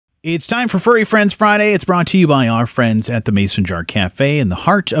It's time for Furry Friends Friday. It's brought to you by our friends at the Mason Jar Cafe in the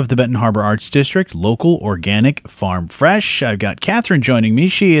heart of the Benton Harbor Arts District, local, organic, farm fresh. I've got Catherine joining me.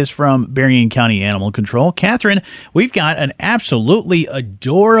 She is from Berrien County Animal Control. Catherine, we've got an absolutely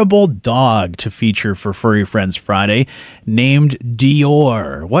adorable dog to feature for Furry Friends Friday named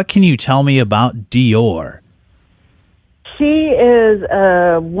Dior. What can you tell me about Dior? She is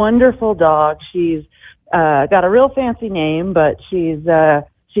a wonderful dog. She's got a real fancy name, but she's a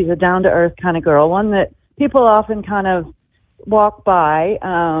down-to-earth kind of girl, one that people often kind of walk by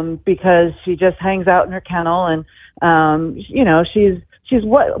because she just hangs out in her kennel, and she's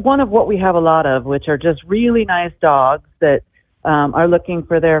one of what we have a lot of, which are just really nice dogs that are looking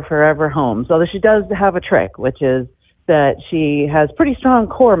for their forever homes. Although she does have a trick, which is that she has pretty strong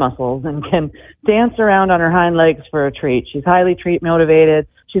core muscles and can dance around on her hind legs for a treat. She's highly treat motivated.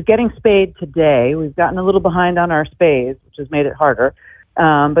 She's getting spayed today. We've gotten a little behind on our spays, which has made it harder.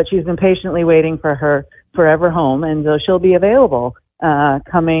 But she's been patiently waiting for her forever home, and so she'll be available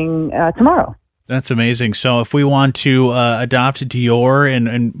coming tomorrow. That's amazing. So if we want to adopt Dior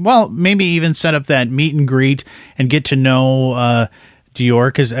and well, maybe even set up that meet and greet and get to know Dior,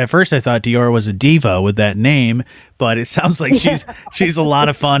 because at first I thought Dior was a diva with that name, but it sounds like she's a lot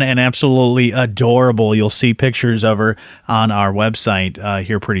of fun and absolutely adorable. You'll see pictures of her on our website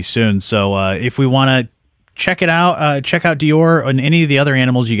here pretty soon. So if we want to check it out, check out Dior and any of the other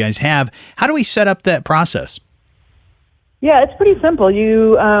animals you guys have, how do we set up that process? Yeah, it's pretty simple.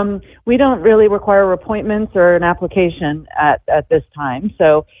 We don't really require appointments or an application at this time.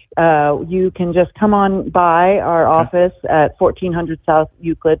 So you can just come on by our office at 1400 South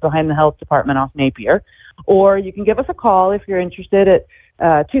Euclid behind the Health Department off Napier. Or you can give us a call if you're interested at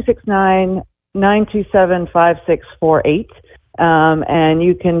 269-927-5648. And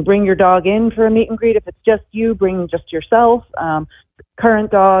you can bring your dog in for a meet and greet. If it's just you, bring just yourself.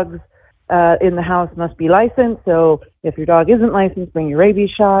 Current dogs in the house must be licensed. So if your dog isn't licensed, bring your rabies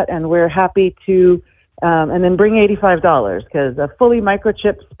shot, and we're happy to, and then bring $85 because a fully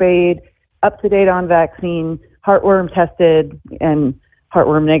microchip spayed, up to date on vaccine, heartworm tested, and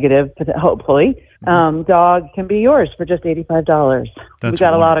heartworm negative, hopefully, dog can be yours for just $85. We've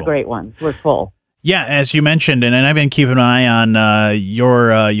got a lot of great ones. We're full. Yeah, as you mentioned, and I've been keeping an eye on your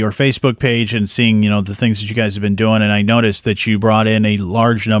Facebook page and seeing the things that you guys have been doing, and I noticed that you brought in a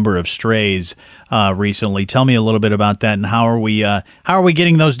large number of strays recently. Tell me a little bit about that, and how are we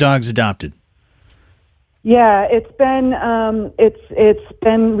getting those dogs adopted? Yeah, it's been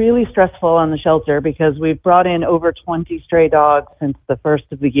really stressful on the shelter because we've brought in over 20 stray dogs since the first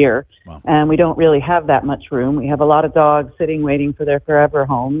of the year. Wow. And we don't really have that much room. We have a lot of dogs sitting waiting for their forever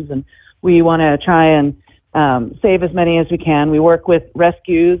homes, and we want to try and save as many as we can. We work with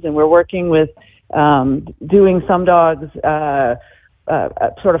rescues, and we're working with doing some dogs,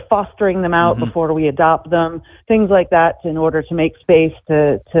 sort of fostering them out before we adopt them, things like that, in order to make space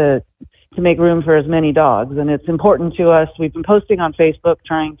to make room for as many dogs. And it's important to us. We've been posting on Facebook,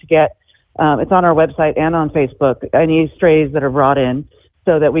 trying to get, it's on our website and on Facebook, any strays that are brought in,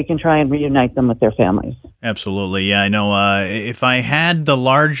 so that we can try and reunite them with their families. Absolutely. Yeah, I know. If I had a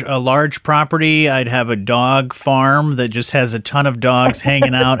large property, I'd have a dog farm that just has a ton of dogs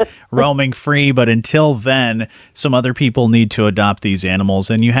hanging out, roaming free. But until then, some other people need to adopt these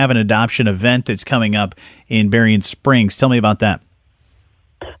animals. And you have an adoption event that's coming up in Berrien Springs. Tell me about that.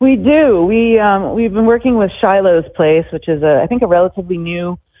 We do. We've been working with Shiloh's Place, which is I think a relatively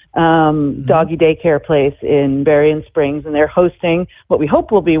new doggy daycare place in Berrien Springs, and they're hosting what we hope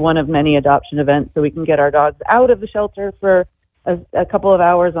will be one of many adoption events, so we can get our dogs out of the shelter for a couple of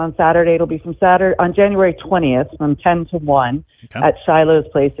hours on Saturday. It'll be on January 20th from 10 to 1 at Shiloh's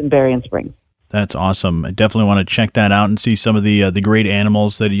Place in Berrien Springs. That's awesome. I definitely want to check that out and see some of the great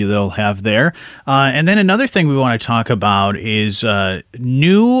animals that they'll have there. And then another thing we want to talk about is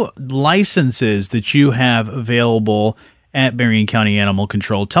new licenses that you have available at Berrien County Animal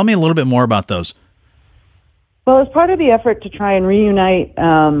Control. Tell me a little bit more about those. Well, as part of the effort to try and reunite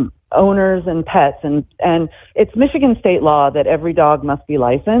owners and pets, and it's Michigan state law that every dog must be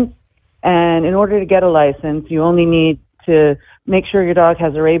licensed. And in order to get a license, you only need to make sure your dog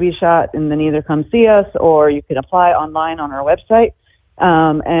has a rabies shot, and then either come see us or you can apply online on our website.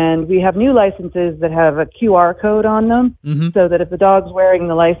 And we have new licenses that have a QR code on them, so that if the dog's wearing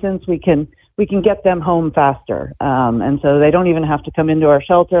the license, we can get them home faster. And so they don't even have to come into our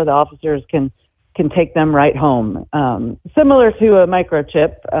shelter. The officers can take them right home. Similar to a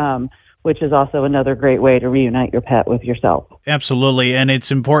microchip, which is also another great way to reunite your pet with yourself. Absolutely. And it's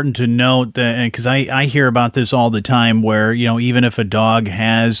important to note that, because I hear about this all the time, where, even if a dog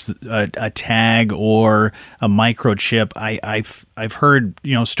has a tag or a microchip, I've heard,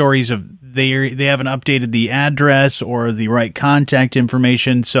 stories of they haven't updated the address or the right contact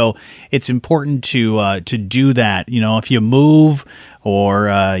information. So it's important to do that. If you move, or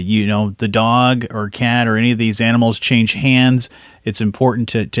the dog or cat or any of these animals change hands, it's important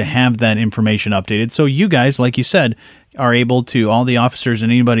to have that information updated. So you guys, like you said, are able to, all the officers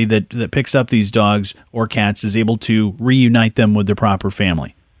and anybody that picks up these dogs or cats is able to reunite them with their proper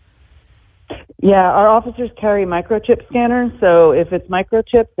family. Yeah, our officers carry microchip scanners, so if it's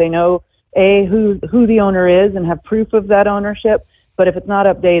microchipped, they know who the owner is and have proof of that ownership. But if it's not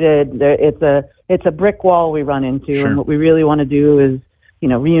updated, it's a brick wall we run into. Sure. And what we really want to do is,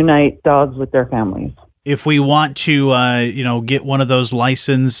 reunite dogs with their families. If we want to, get one of those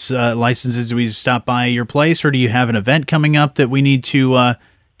licenses, do we stop by your place, or do you have an event coming up that we need to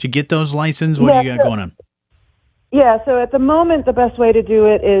get those licenses? What do you got going on? Yeah, so at the moment, the best way to do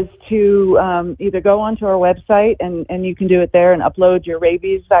it is to either go onto our website, and you can do it there and upload your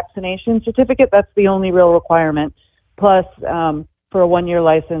rabies vaccination certificate. That's the only real requirement. Plus, for a 1-year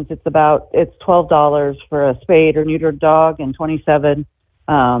license, it's $12 for a spayed or neutered dog, and $27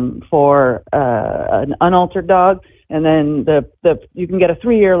 for an unaltered dog. And then you can get a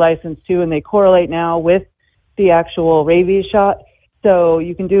 3-year license too, and they correlate now with the actual rabies shot. So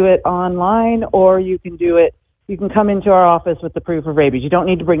you can do it online, or you can come into our office with the proof of rabies. You don't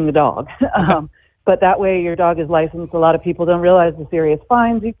need to bring the dog. Okay. But that way your dog is licensed. A lot of people don't realize the serious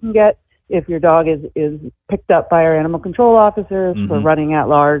fines you can get if your dog is picked up by our animal control officers for running at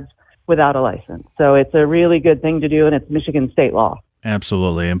large without a license. So it's a really good thing to do, and it's Michigan state law.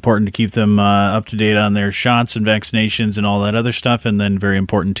 Absolutely. Important to keep them up to date on their shots and vaccinations and all that other stuff, and then very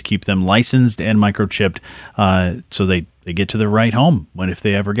important to keep them licensed and microchipped so they get to the right home if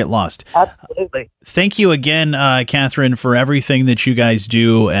they ever get lost. Absolutely. Thank you again, Catherine, for everything that you guys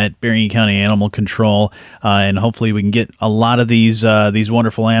do at Berrien County Animal Control, and hopefully we can get a lot of these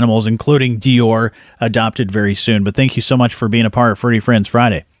wonderful animals, including Dior, adopted very soon. But thank you so much for being a part of Furry Friends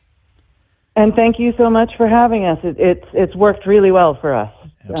Friday. And thank you so much for having us. It's worked really well for us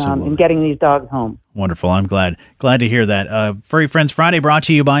in getting these dogs home. Wonderful. I'm glad to hear that. Furry Friends Friday brought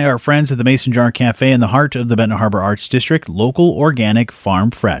to you by our friends at the Mason Jar Cafe in the heart of the Benton Harbor Arts District, local, organic, farm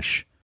fresh.